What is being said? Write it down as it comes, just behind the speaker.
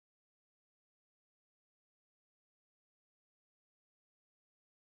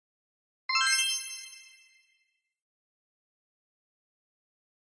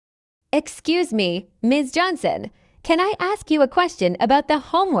Excuse me, Ms. Johnson. Can I ask you a question about the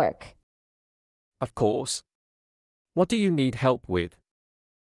homework? Of course. What do you need help with?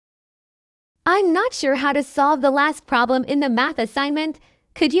 I'm not sure how to solve the last problem in the math assignment.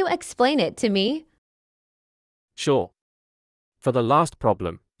 Could you explain it to me? Sure. For the last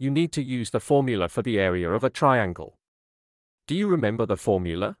problem, you need to use the formula for the area of a triangle. Do you remember the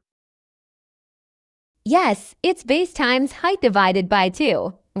formula? Yes, it's base times height divided by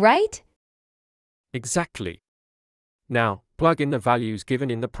 2, right? Exactly. Now, plug in the values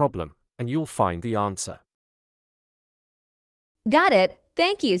given in the problem, and you'll find the answer. Got it.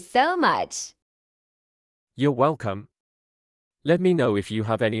 Thank you so much. You're welcome. Let me know if you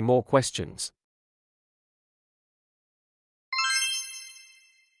have any more questions.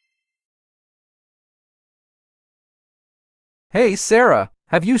 Hey, Sarah,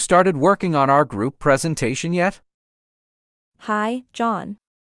 have you started working on our group presentation yet? Hi, John.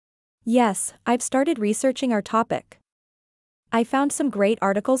 Yes, I've started researching our topic. I found some great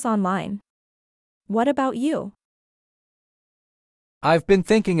articles online. What about you? I've been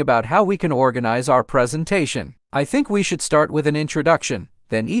thinking about how we can organize our presentation. I think we should start with an introduction,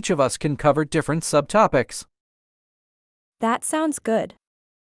 then each of us can cover different subtopics. That sounds good.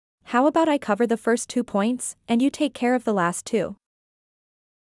 How about I cover the first 2 points, and you take care of the last 2?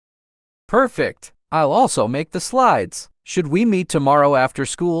 Perfect. I'll also make the slides. Should we meet tomorrow after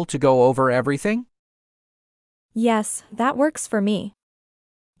school to go over everything? Yes, that works for me.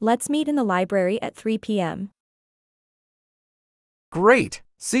 Let's meet in the library at 3 p.m. Great.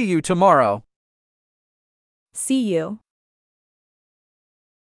 See you tomorrow. See you.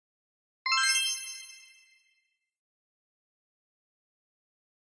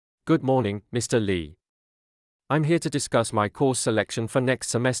 Good morning, Mr. Lee. I'm here to discuss my course selection for next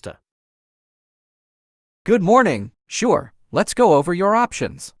semester. Good morning. Sure, let's go over your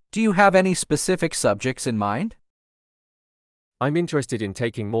options. Do you have any specific subjects in mind? I'm interested in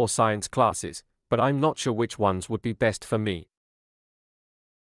taking more science classes, but I'm not sure which ones would be best for me.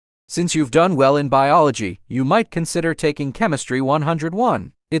 Since you've done well in biology, you might consider taking Chemistry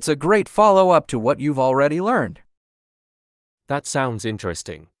 101. It's a great follow-up to what you've already learned. That sounds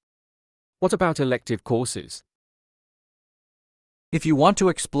interesting. What about elective courses? If you want to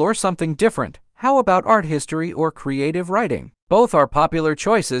explore something different, how about art history or creative writing? Both are popular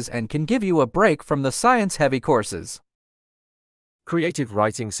choices and can give you a break from the science-heavy courses. Creative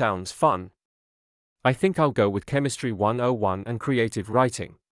writing sounds fun. I think I'll go with Chemistry 101 and creative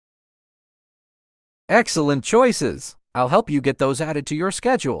writing. Excellent choices. I'll help you get those added to your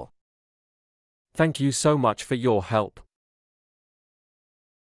schedule. Thank you so much for your help.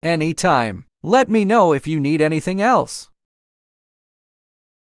 Anytime. Let me know if you need anything else.